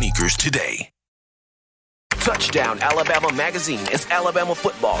All-Bama sneakers today. Touchdown Alabama Magazine is Alabama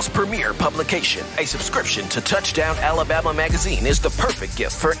football's premier publication. A subscription to Touchdown Alabama Magazine is the perfect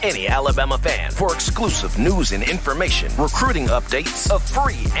gift for any Alabama fan. For exclusive news and information, recruiting updates, a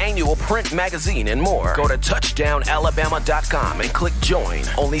free annual print magazine, and more, go to touchdownalabama.com and click join.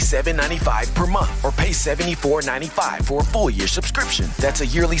 Only $7.95 per month or pay $74.95 for a full-year subscription. That's a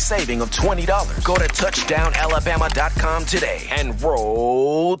yearly saving of $20. Go to touchdownalabama.com today and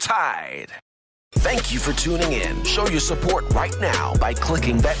roll Tide. Thank you for tuning in. Show your support right now by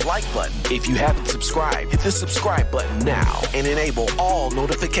clicking that like button. If you haven't subscribed, hit the subscribe button now and enable all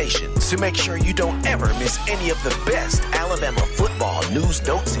notifications to make sure you don't ever miss any of the best Alabama football news,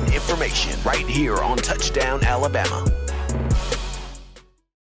 notes, and information right here on Touchdown Alabama.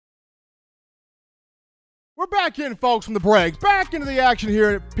 We're back in, folks, from the break. Back into the action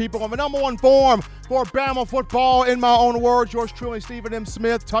here, people, on the number one forum for Bama football. In my own words, yours truly, Stephen M.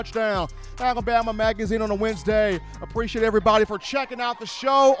 Smith. Touchdown Alabama Magazine on a Wednesday. Appreciate everybody for checking out the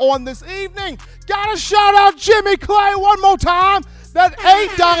show on this evening. Gotta shout out Jimmy Clay one more time. That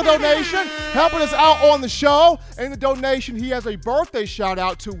 $8 donation helping us out on the show. And the donation, he has a birthday shout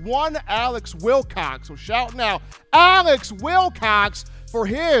out to one Alex Wilcox. So shouting out Alex Wilcox for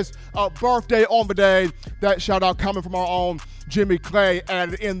his birthday on the day. That shout out coming from our own Jimmy Clay,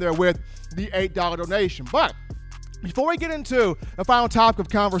 added in there with the $8 donation. But before we get into the final topic of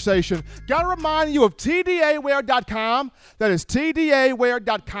conversation, got to remind you of TDAwear.com. That is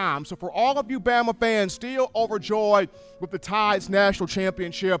TDAwear.com. So for all of you Bama fans still overjoyed with the Tide's national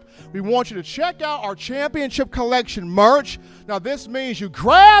championship, we want you to check out our championship collection merch. Now this means you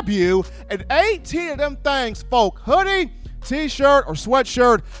grab you an 18 of them things, folk. Hoodie, t-shirt, or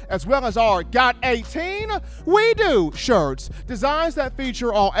sweatshirt, as well as our Got 18 We Do shirts. Designs that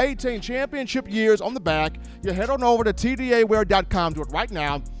feature all 18 championship years on the back. You head on over to TDAwear.com. Do it right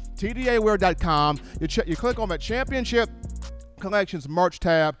now. TDAwear.com. You click on that Championship Collections merch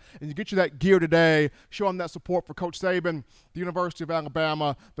tab, and you get you that gear today, showing that support for Coach Saban, the University of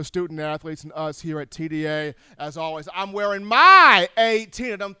Alabama, the student athletes, and us here at TDA. As always, I'm wearing my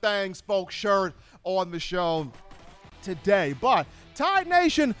 18 of them things, folks, shirt on the show today. But Tide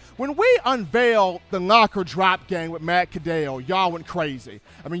Nation, when we unveiled the locker drop game with Matt Cadale, y'all went crazy.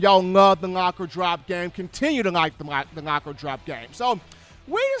 I mean, y'all love the locker drop game, continue to like the locker drop game. So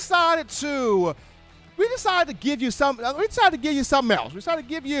we decided to give you something else. We decided to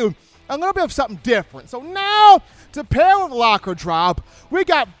give you a little bit of something different. So now, to pair with Locker Drop, we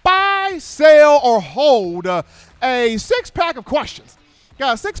got buy, sell, or hold a 6-pack of questions.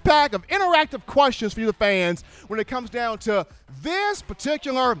 Got a 6-pack of interactive questions for you, the fans, when it comes down to this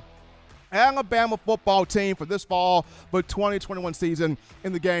particular Alabama football team for this fall, but 2021 season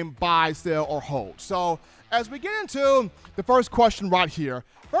in the game buy, sell, or hold. So as we get into the first question right here,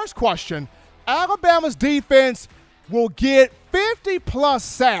 first question, Alabama's defense will get 50-plus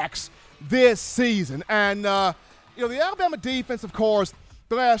sacks this season. And, the Alabama defense, of course,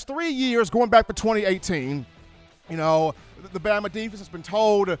 the last 3 years, going back to 2018, the Bama defense has been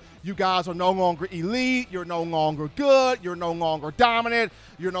told, you guys are no longer elite, you're no longer good, you're no longer dominant,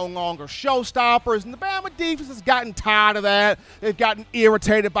 you're no longer showstoppers. And the Bama defense has gotten tired of that. They've gotten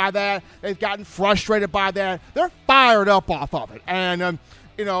irritated by that. They've gotten frustrated by that. They're fired up off of it. And,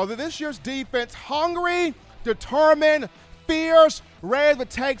 this year's defense, hungry, determined, fierce, ready to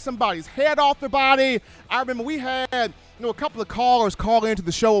take somebody's head off their body. I remember we had, a couple of callers call into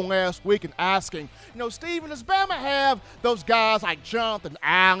the show last week and asking, Steven, does Bama have those guys like Jonathan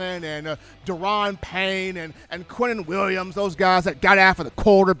Allen and Deron Payne and Quentin Williams, those guys that got after the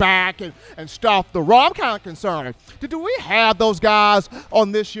quarterback and stuffed the run? I'm kind of concerned. Do we have those guys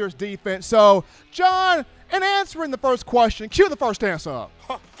on this year's defense? So, John, in answering the first question, cue the first answer up.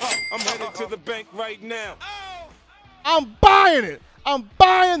 I'm headed to the bank right now. I'm buying it. I'm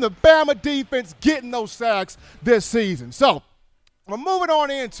buying the Bama defense getting those sacks this season. So we're moving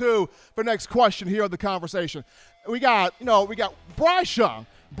on into the next question here of the conversation. We got Bryce Young.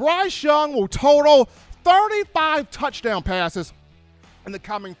 Bryce Young will total 35 touchdown passes in the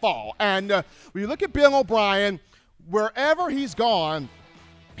coming fall. And when you look at Bill O'Brien, wherever he's gone,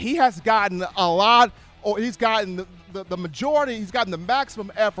 he has gotten a lot, or he's gotten the majority, he's gotten the maximum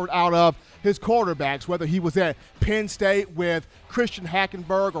effort out of his quarterbacks, whether he was at Penn State with Christian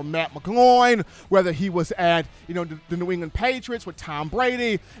Hackenberg or Matt McGloin, whether he was at, the New England Patriots with Tom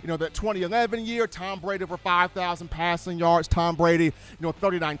Brady, that 2011 year, Tom Brady over 5,000 passing yards, Tom Brady,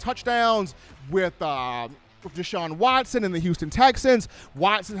 39 touchdowns with Deshaun Watson and the Houston Texans.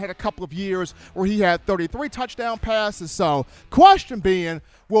 Watson had a couple of years where he had 33 touchdown passes. So, question being,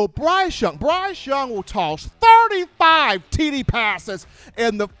 will Bryce Young will toss 35 TD passes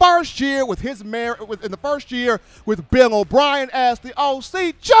in the first year with Bill O'Brien as the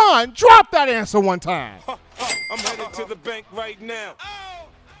OC? John, drop that answer one time. I'm headed to the bank right now.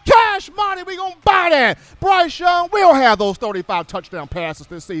 Cash money, we gonna buy that. Bryce Young will have those 35 touchdown passes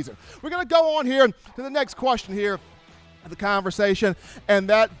this season. We're gonna go on here to the next question here of the conversation, and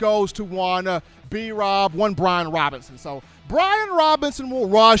that goes to one B-Rob, one Brian Robinson. So Brian Robinson will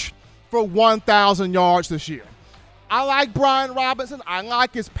rush for 1,000 yards this year. I like Brian Robinson. I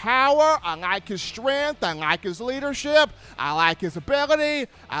like his power. I like his strength. I like his leadership. I like his ability.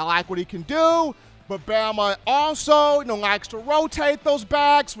 I like what he can do. But Bama also, likes to rotate those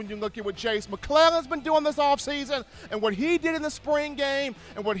backs. When you look at what Jace McClellan's been doing this offseason and what he did in the spring game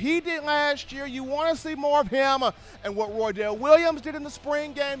and what he did last year, you want to see more of him. And what Roydell Williams did in the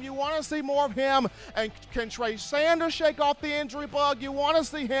spring game, you want to see more of him. And can Trey Sanders shake off the injury bug? You want to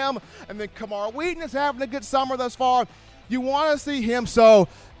see him. And then Kamar Wheaton is having a good summer thus far. You want to see him. So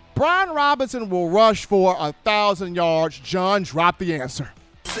Brian Robinson will rush for 1,000 yards. John, drop the answer.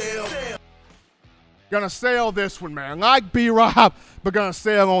 Gonna sail this one, man. Like B-Rob, but gonna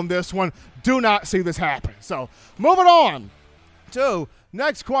sail on this one. Do not see this happen. So, moving on to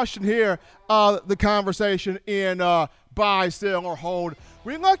next question here, the conversation in buy, sell, or hold.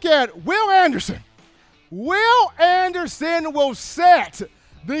 We look at Will Anderson. Will Anderson will set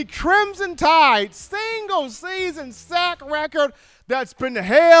the Crimson Tide single-season sack record that's been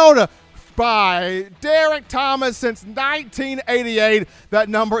held by Derek Thomas since 1988. That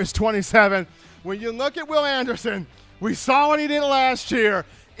number is 27. When you look at Will Anderson, we saw what he did last year.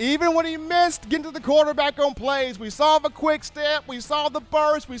 Even when he missed getting to the quarterback on plays, we saw the quick step, we saw the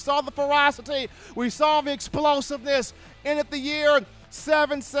burst, we saw the ferocity, we saw the explosiveness. End of the year,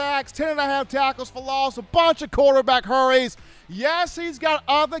 7 sacks, 10.5 tackles for loss, a bunch of quarterback hurries. Yes, he's got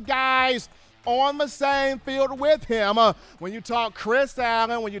other guys on the same field with him. When you talk Chris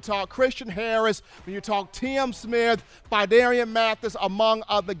Allen, when you talk Christian Harris, when you talk Tim Smith, Phidarian Mathis, among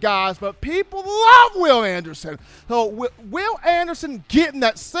other guys. But people love Will Anderson. So Will Anderson getting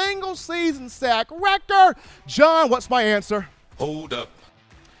that single-season sack record. John, what's my answer? Hold up.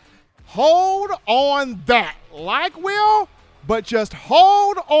 Hold on that. Like Will, but just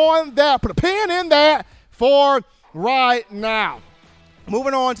hold on that. Put a pin in that for right now.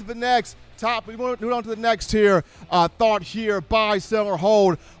 Moving on to the next topic. Moving on to the next here. Thought here, buy, sell, or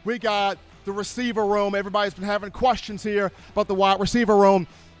hold. We got the receiver room. Everybody's been having questions here about the wide receiver room.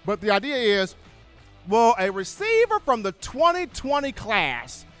 But the idea is, will a receiver from the 2020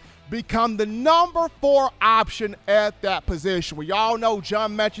 class become the number 4 option at that position? We all know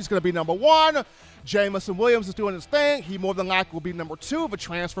John Mechie's going to be number 1. Jameson Williams is doing his thing. He more than likely will be number 2 of a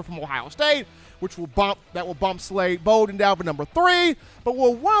transfer from Ohio State, which will bump Slade Bolden down to number 3. But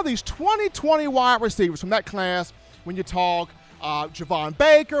will one of these 2020 wide receivers from that class, when you talk Javon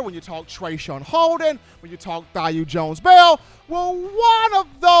Baker, when you talk Trayshawn Holden, when you talk Thaiu Jones-Bell, will one of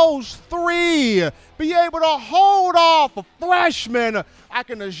those 3 be able to hold off a freshman like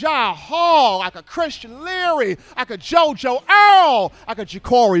a Najah Hall, like a Christian Leary, like a JoJo Earl, like a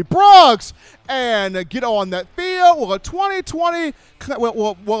Ja'Cory Brooks, and get on that field? Will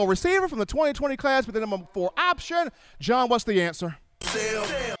a receiver from the 2020 class be the number 4 option? John, what's the answer?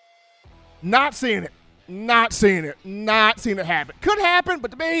 Not seeing it. Not seeing it. Not seeing it happen. Could happen, but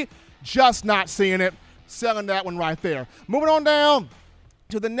to me, just not seeing it. Selling that one right there. Moving on down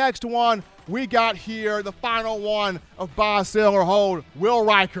to the next one. We got here the final one of buy, sell, or hold. Will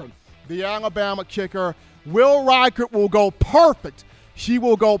Reichert, the Alabama kicker. Will Reichert will go perfect. He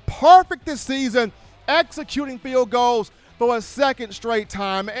will go perfect this season, executing field goals for a second straight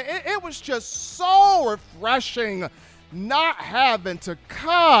time. It was just so refreshing not having to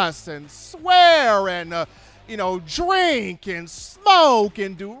cuss and swear and, drink and smoke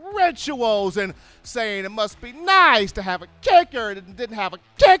and do rituals and saying it must be nice to have a kicker and didn't have a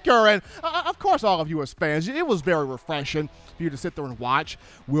kicker. And, of course, all of you as fans, it was very refreshing for you to sit there and watch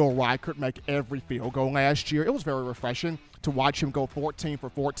Will Reichert make every field goal last year. It was very refreshing to watch him go 14 for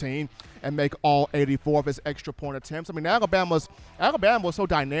 14 and make all 84 of his extra point attempts. I mean, Alabama was so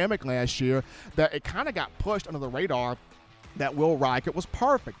dynamic last year that it kind of got pushed under the radar that Will Reichert was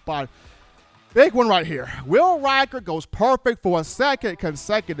perfect. But big one right here. Will Reichert goes perfect for a second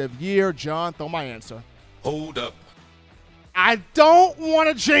consecutive year. John, throw my answer. Hold up. I don't want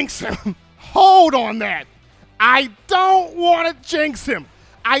to jinx him. Hold on that. I don't want to jinx him.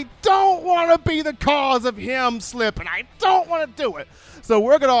 I don't want to be the cause of him slipping. I don't want to do it. So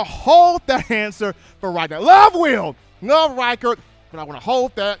we're going to hold that answer for right now. Love Will. Love Reichert. But I want to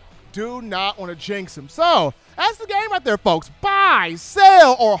hold that. Do not want to jinx him. So that's the game right there, folks. Buy,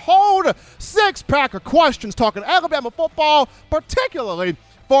 sell, or hold. 6-pack of questions talking Alabama football, particularly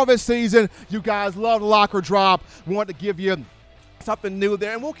for this season. You guys love the locker drop. We want to give you something new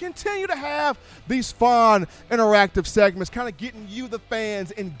there, and we'll continue to have these fun interactive segments, kind of getting you, the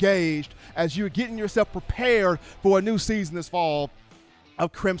fans, engaged as you're getting yourself prepared for a new season this fall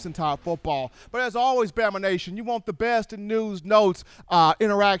of Crimson Tide football. But as always, Bama Nation, you want the best in news, notes,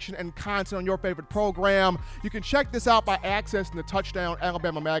 interaction, and content on your favorite program. You can check this out by accessing the Touchdown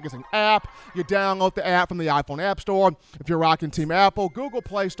Alabama Magazine app. You download the app from the iPhone App Store if you're rocking Team Apple, Google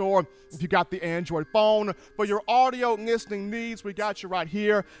Play Store if you got the Android phone. For your audio listening needs, we got you right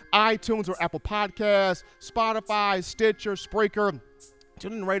here. iTunes or Apple Podcasts, Spotify, Stitcher, Spreaker,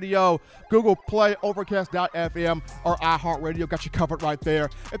 TuneIn Radio, Google Play, Overcast.fm, or iHeartRadio. Got you covered right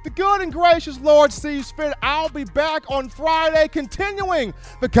there. If the good and gracious Lord sees fit, I'll be back on Friday continuing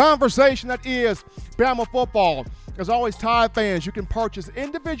the conversation that is Bama football. As always, Tide fans, you can purchase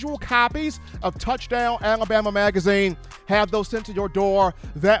individual copies of Touchdown Alabama Magazine. Have those sent to your door.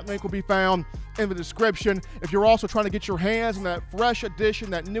 That link will be found in the description. If you're also trying to get your hands on that fresh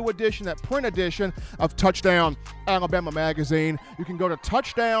edition, that new edition, that print edition of Touchdown Alabama Magazine, you can go to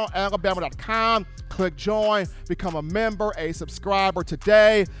touchdownalabama.com, click join, become a member, a subscriber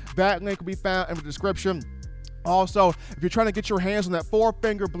today. That link will be found in the description. Also, if you're trying to get your hands on that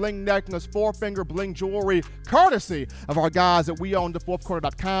 4-finger bling necklace, 4-finger bling jewelry, courtesy of our guys at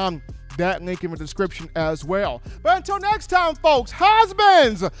WeOwnTheFourthQuarter.com, that link in the description as well. But until next time, folks,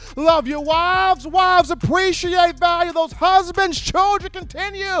 husbands, love your wives. Wives, appreciate, value those husbands. Children,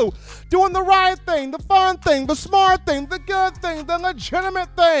 continue doing the right thing, the fun thing, the smart thing, the good thing, the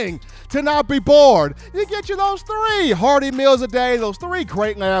legitimate thing. To not be bored. You get you those 3 hearty meals a day, those 3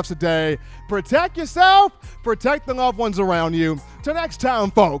 great laughs a day. Protect yourself, protect the loved ones around you. Till next time,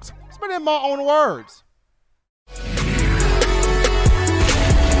 folks, it's been in my own words.